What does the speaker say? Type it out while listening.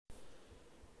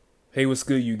Hey, what's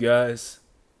good, you guys?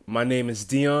 My name is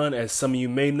Dion, as some of you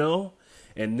may know,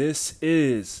 and this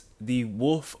is the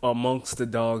Wolf Amongst the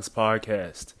Dogs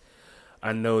podcast.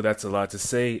 I know that's a lot to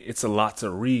say, it's a lot to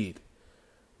read.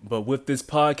 But with this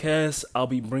podcast, I'll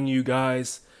be bringing you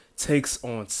guys takes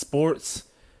on sports,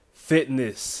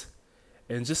 fitness,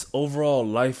 and just overall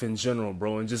life in general,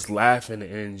 bro, and just laughing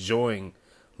and enjoying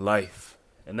life.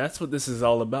 And that's what this is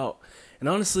all about. And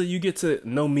honestly, you get to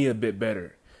know me a bit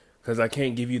better because I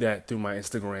can't give you that through my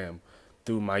Instagram,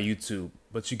 through my YouTube,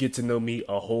 but you get to know me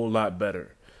a whole lot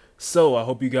better. So I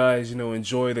hope you guys,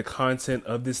 enjoy the content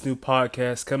of this new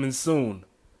podcast coming soon.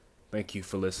 Thank you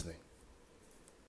for listening.